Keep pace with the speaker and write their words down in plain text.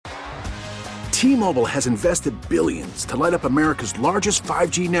T-Mobile has invested billions to light up America's largest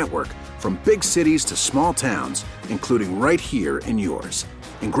 5G network, from big cities to small towns, including right here in yours.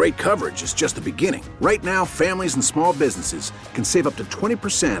 And great coverage is just the beginning. Right now, families and small businesses can save up to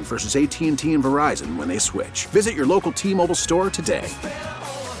 20% versus AT&T and Verizon when they switch. Visit your local T-Mobile store today.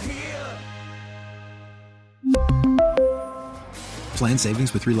 Plan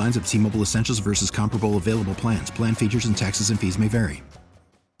savings with 3 lines of T-Mobile Essentials versus comparable available plans. Plan features and taxes and fees may vary.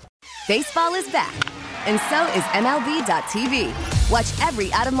 Baseball is back, and so is MLB.tv. Watch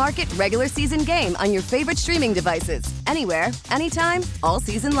every out-of-market regular season game on your favorite streaming devices, anywhere, anytime, all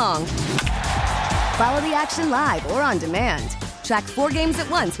season long. Follow the action live or on demand. Track 4 games at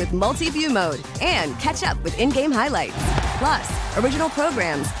once with multi-view mode and catch up with in-game highlights. Plus, original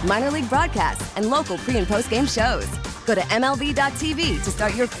programs, minor league broadcasts, and local pre- and post-game shows. Go to MLB.tv to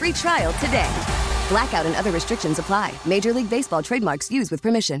start your free trial today. Blackout and other restrictions apply. Major League Baseball trademarks used with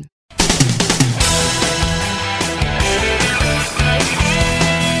permission.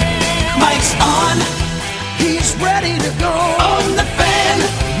 Mike's on. He's ready to go. On the Fan.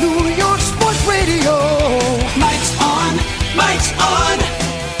 New York Sports Radio. Mike's on. Mike's on.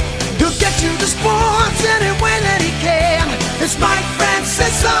 He'll get you the sports any way that he can. It's Mike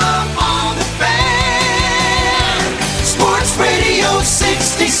Francesa on the Fan. Sports Radio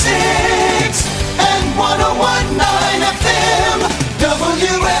 66 and 101.9 FM.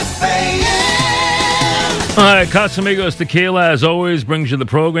 WFAN. All right, Casamigos Tequila, as always, brings you the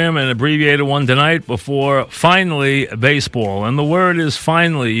program, an abbreviated one tonight before finally baseball. And the word is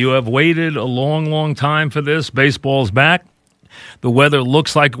finally. You have waited a long, long time for this. Baseball's back. The weather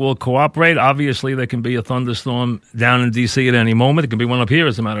looks like it will cooperate. Obviously, there can be a thunderstorm down in D.C. at any moment. There can be one up here,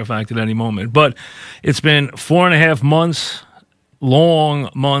 as a matter of fact, at any moment. But it's been 4.5 months, long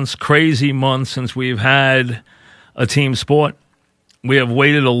months, crazy months since we've had a team sport. We have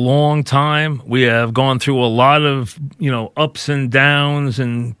waited a long time. We have gone through a lot of, ups and downs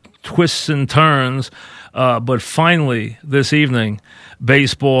and twists and turns. But finally, this evening,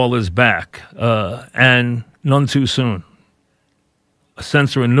 baseball is back, and none too soon. A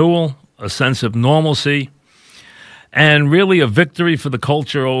sense of renewal, a sense of normalcy, and really a victory for the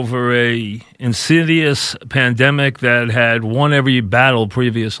culture over a insidious pandemic that had won every battle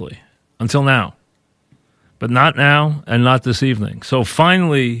previously, until now. But not now and not this evening. So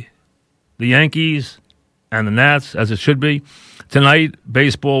finally, the Yankees and the Nats, as it should be. Tonight,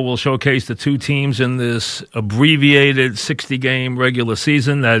 baseball will showcase the 2 teams in this abbreviated 60-game regular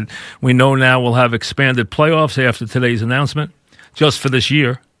season that we know now will have expanded playoffs after today's announcement, just for this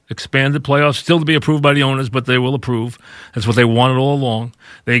year. Expanded playoffs, still to be approved by the owners, but they will approve. That's what they wanted all along.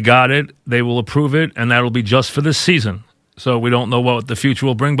 They got it, they will approve it, and that will be just for this season. So we don't know what the future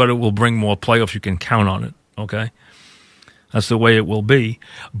will bring, but it will bring more playoffs. You can count on it. Okay, that's the way it will be.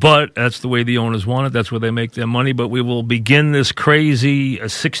 But that's the way the owners want it. That's where they make their money. But we will begin this crazy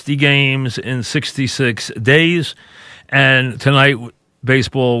 60 games in 66 days. And tonight,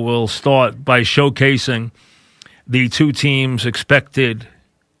 baseball will start by showcasing the 2 teams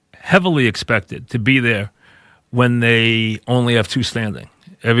heavily expected to be there when they only have 2 standing.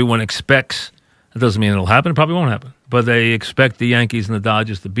 Everyone expects, it doesn't mean it'll happen, it probably won't happen, but they expect the Yankees and the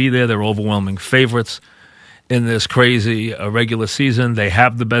Dodgers to be there. They're overwhelming favorites in this crazy regular season. They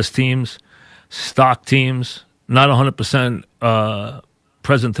have the best teams, stock teams, not 100%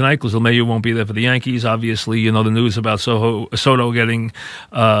 present tonight because LeMahieu won't be there for the Yankees. Obviously, the news about Soto getting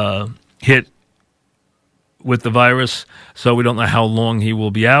hit with the virus, so we don't know how long he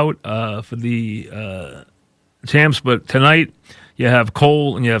will be out for the champs. But tonight, you have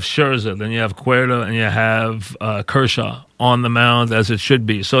Cole and you have Scherzer, then you have Cuerda and you have Kershaw on the mound, as it should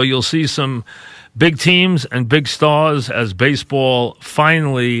be. So you'll see some big teams and big stars as baseball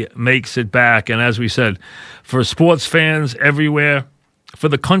finally makes it back. And as we said, for sports fans everywhere, for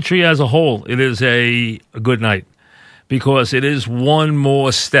the country as a whole, it is a good night because it is one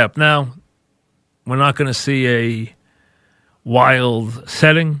more step. Now, we're not going to see a wild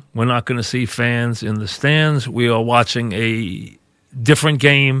setting. We're not going to see fans in the stands. We are watching a different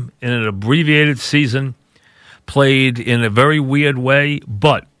game in an abbreviated season played in a very weird way,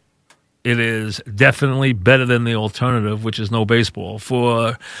 but it is definitely better than the alternative, which is no baseball.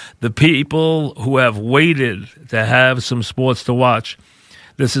 For the people who have waited to have some sports to watch,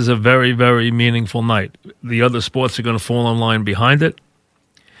 this is a very, very meaningful night. The other sports are going to fall in line behind it,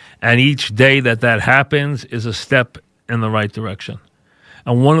 and each day that happens is a step in the right direction.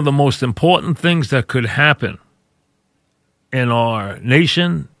 And one of the most important things that could happen in our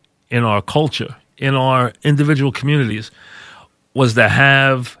nation, in our culture, in our individual communities, was to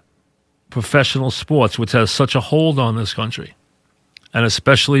have professional sports, which has such a hold on this country. and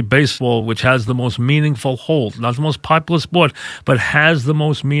especially baseball, which has the most meaningful hold. Not the most popular sport, but has the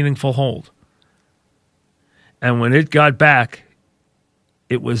most meaningful hold. And when it got back,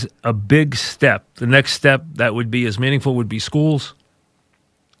 it was a big step. The next step that would be as meaningful would be schools.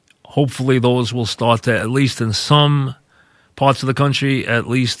 Hopefully those will start to, at least in some parts of the country, at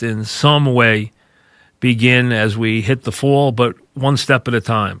least in some way, begin as we hit the fall, but one step at a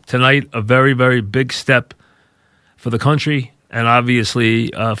time. Tonight, a very, very big step for the country, and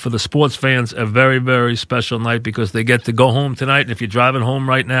obviously for the sports fans, a very, very special night because they get to go home tonight. And if you're driving home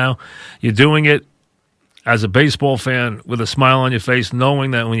right now, you're doing it as a baseball fan with a smile on your face,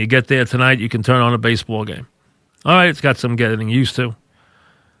 knowing that when you get there tonight, you can turn on a baseball game. All right, it's got some getting used to.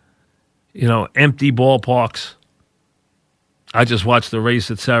 You know, empty ballparks. I just watched the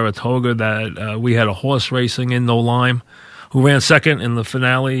race at Saratoga that we had a horse racing in No Lime who ran second in the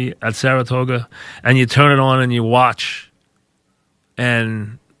finale at Saratoga, and you turn it on and you watch,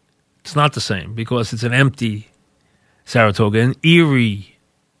 and it's not the same because it's an empty Saratoga, an eerily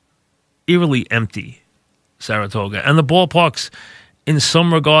empty Saratoga. And the ballparks, in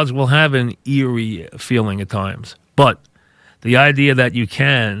some regards, will have an eerie feeling at times. But the idea that you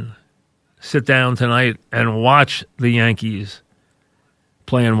can sit down tonight and watch the Yankees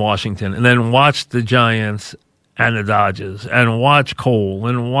play in Washington and then watch the Giants and the Dodgers and watch Cole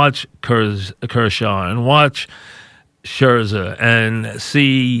and watch Kershaw and watch Scherzer and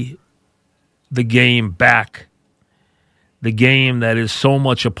see the game back. The game that is so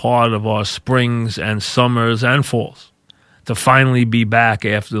much a part of our springs and summers and falls, to finally be back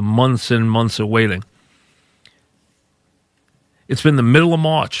after months and months of waiting. It's been the middle of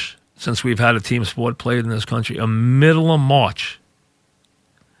March since we've had a team sport played in this country. A middle of March.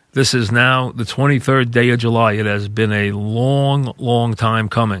 This is now the 23rd day of July. It has been a long, long time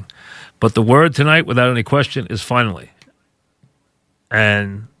coming. But the word tonight, without any question, is finally.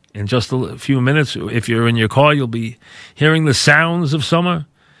 And in just a few minutes, if you're in your car, you'll be hearing the sounds of summer.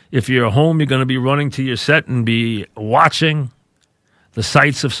 If you're at home, you're going to be running to your set and be watching the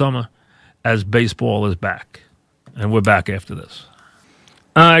sights of summer as baseball is back. And we're back after this.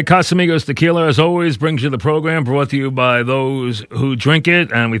 All right, Casamigos Tequila, as always, brings you the program, brought to you by those who drink it,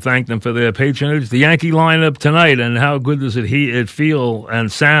 and we thank them for their patronage. The Yankee lineup tonight, and how good does it feel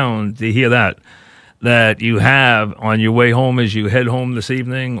and sound to hear that you have on your way home as you head home this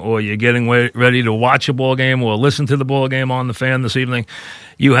evening, or you're getting ready to watch a ball game or listen to the ball game on the fan this evening.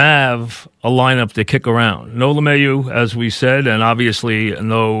 You have a lineup to kick around. No LeMahieu, as we said, and obviously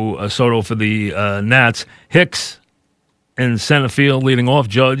no Soto for the Nats. Hicks in center field, leading off.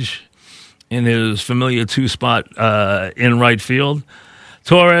 Judge in his familiar two-spot in right field.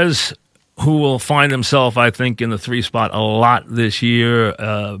 Torres, who will find himself, I think, in the three-spot a lot this year,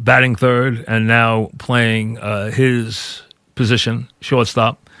 batting third and now playing his position,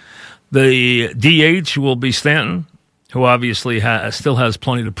 shortstop. The DH will be Stanton, who obviously still has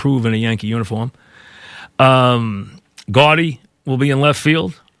plenty to prove in a Yankee uniform. Gardy will be in left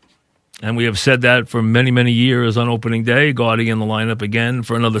field, and we have said that for many, many years on opening day. Gardy in the lineup again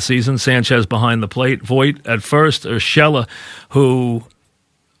for another season. Sanchez behind the plate. Voit at first. Urshela, who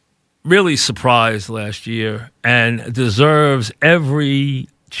really surprised last year and deserves every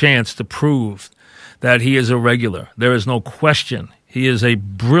chance to prove that he is a regular. There is no question. He is a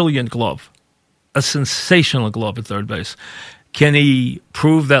brilliant glove, a sensational glove at third base. Can he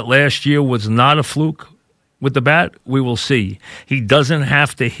prove that last year was not a fluke with the bat? We will see. He doesn't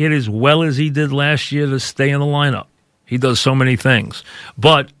have to hit as well as he did last year to stay in the lineup. He does so many things.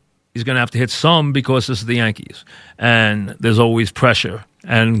 But he's going to have to hit some because this is the Yankees. And there's always pressure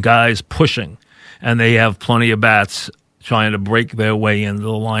and guys pushing. And they have plenty of bats trying to break their way into the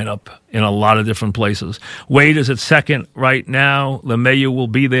lineup in a lot of different places. Wade is at second right now. LeMahieu will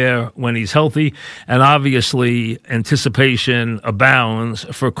be there when he's healthy. And obviously, anticipation abounds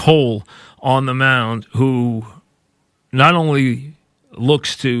for Cole on the mound, who not only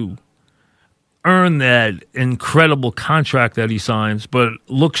looks to earn that incredible contract that he signs, but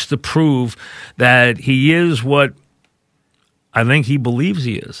looks to prove that he is what I think he believes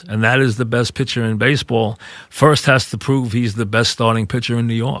he is, and that is the best pitcher in baseball. First has to prove he's the best starting pitcher in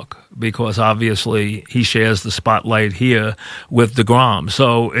New York, because obviously he shares the spotlight here with DeGrom.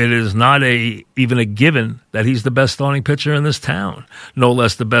 So it is not even a given that he's the best starting pitcher in this town, no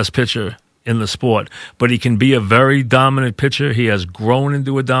less the best pitcher in the sport. But he can be a very dominant pitcher. He has grown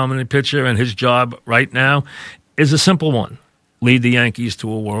into a dominant pitcher, and his job right now is a simple one. Lead the Yankees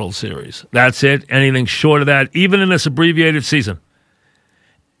to a World Series. That's it. Anything short of that, even in this abbreviated season,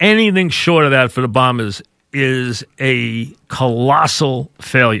 anything short of that for the Bombers is a colossal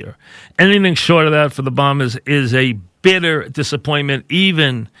failure. Anything short of that for the Bombers is a bitter disappointment,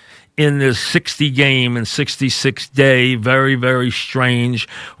 even in this 60-game and 66-day, very, very strange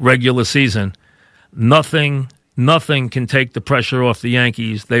regular season. Nothing can take the pressure off the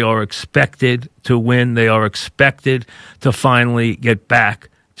Yankees. They are expected to win. They are expected to finally get back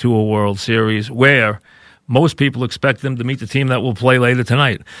to a World Series where most people expect them to meet the team that will play later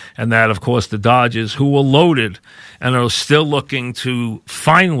tonight. And that, of course, the Dodgers, who were loaded and are still looking to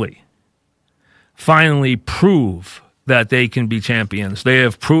finally prove that they can be champions. They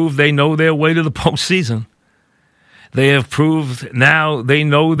have proved they know their way to the postseason. They have proved now they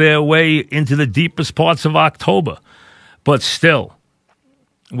know their way into the deepest parts of October. But still,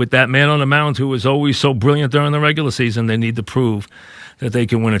 with that man on the mound who was always so brilliant during the regular season, they need to prove that they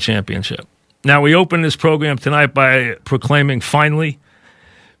can win a championship. Now, we open this program tonight by proclaiming finally,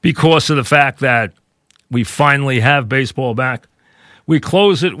 because of the fact that we finally have baseball back, we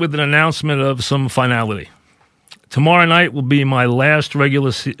close it with an announcement of some finality. Tomorrow night will be my last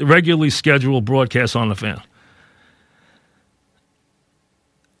regularly scheduled broadcast on The Fan.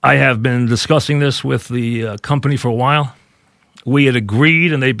 I have been discussing this with the company for a while. We had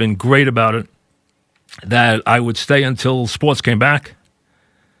agreed, and they've been great about it, that I would stay until sports came back.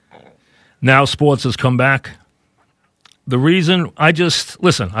 Now sports has come back. The reason I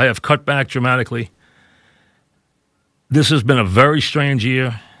have cut back dramatically. This has been a very strange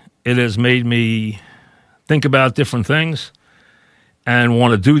year. It has made me think about different things and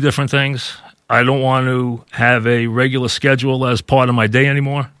want to do different things. I don't want to have a regular schedule as part of my day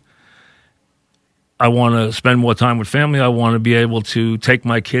anymore. I want to spend more time with family. I want to be able to take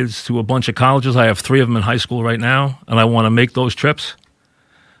my kids to a bunch of colleges. I have 3 of them in high school right now, and I want to make those trips.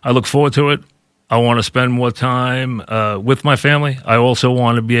 I look forward to it. I want to spend more time with my family. I also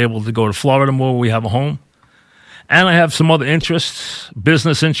want to be able to go to Florida more where we have a home. And I have some other interests,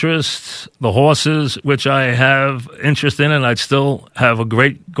 business interests, the horses, which I have interest in, and I'd still have a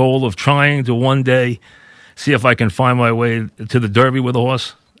great goal of trying to one day see if I can find my way to the Derby with a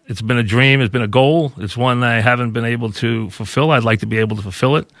horse. It's been a dream. It's been a goal. It's one I haven't been able to fulfill. I'd like to be able to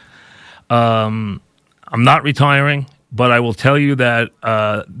fulfill it. I'm not retiring, but I will tell you that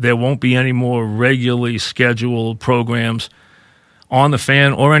there won't be any more regularly scheduled programs on The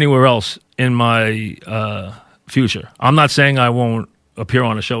Fan or anywhere else in my future. I'm not saying I won't appear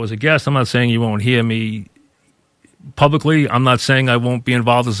on a show as a guest. I'm not saying you won't hear me publicly. I'm not saying I won't be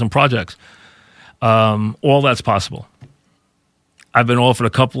involved in some projects. All that's possible. I've been offered a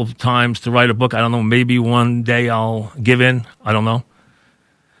couple of times to write a book. I don't know, maybe one day I'll give in. I don't know.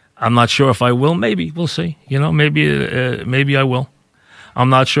 I'm not sure if I will. Maybe. We'll see. Maybe I will. I'm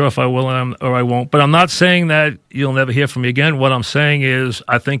not sure if I will or I won't. But I'm not saying that you'll never hear from me again. What I'm saying is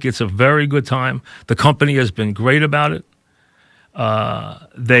I think it's a very good time. The company has been great about it.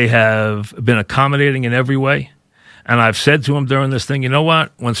 They have been accommodating in every way. And I've said to them during this thing, you know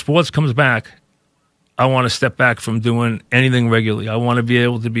what? When sports comes back, I want to step back from doing anything regularly. I want to be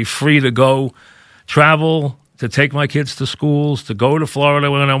able to be free to go travel, to take my kids to schools, to go to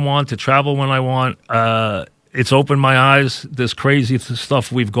Florida when I want, to travel when I want. It's opened my eyes, this crazy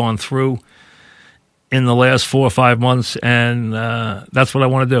stuff we've gone through in the last 4 or 5 months, and that's what I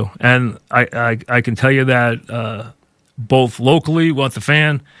want to do. And I can tell you that both locally with The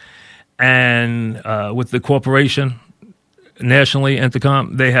Fan and with the corporation, nationally,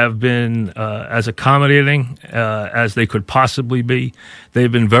 Entercom, they have been as accommodating as they could possibly be.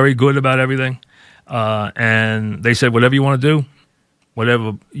 They've been very good about everything. And they said, whatever you want to do,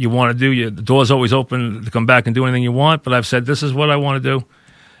 whatever you want to do, the door's always open to come back and do anything you want. But I've said, this is what I want to do.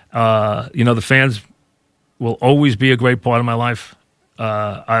 The fans will always be a great part of my life.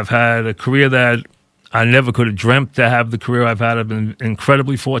 I've had a career that I never could have dreamt to have the career I've had. I've been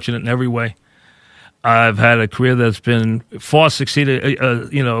incredibly fortunate in every way. I've had a career that's been far superseded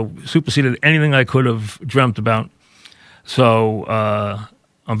anything I could have dreamt about. So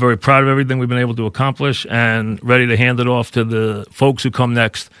I'm very proud of everything we've been able to accomplish and ready to hand it off to the folks who come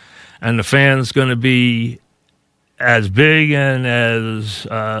next. And The Fan's going to be as big and as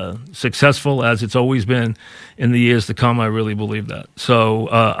successful as it's always been in the years to come. I really believe that. So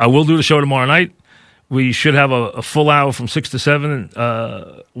I will do the show tomorrow night. We should have a full hour from 6 to 7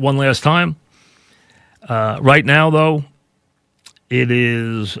 one last time. Right now, though, it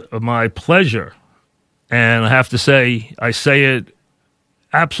is my pleasure, and I have to say, I say it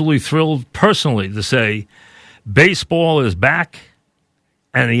absolutely thrilled personally to say, baseball is back,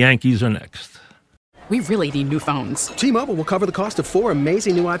 and the Yankees are next. We really need new phones. T-Mobile will cover the cost of 4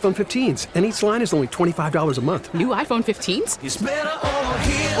 amazing new iPhone 15s, and each line is only $25 a month. New iPhone 15s? It's better over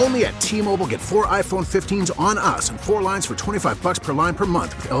here. Only at T-Mobile, get 4 iPhone 15s on us and 4 lines for $25 per line per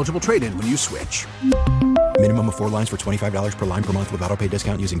month with eligible trade-in when you switch. Minimum of 4 lines for $25 per line per month with autopay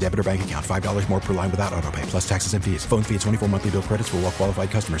discount using debit or bank account. $5 more per line without autopay, plus taxes and fees. Phone fee at 24 monthly bill credits for well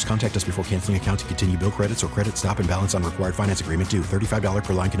qualified customers. Contact us before canceling account to continue bill credits or credit stop and balance on required finance agreement due. $35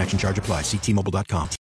 per line connection charge applies. See T-Mobile.com.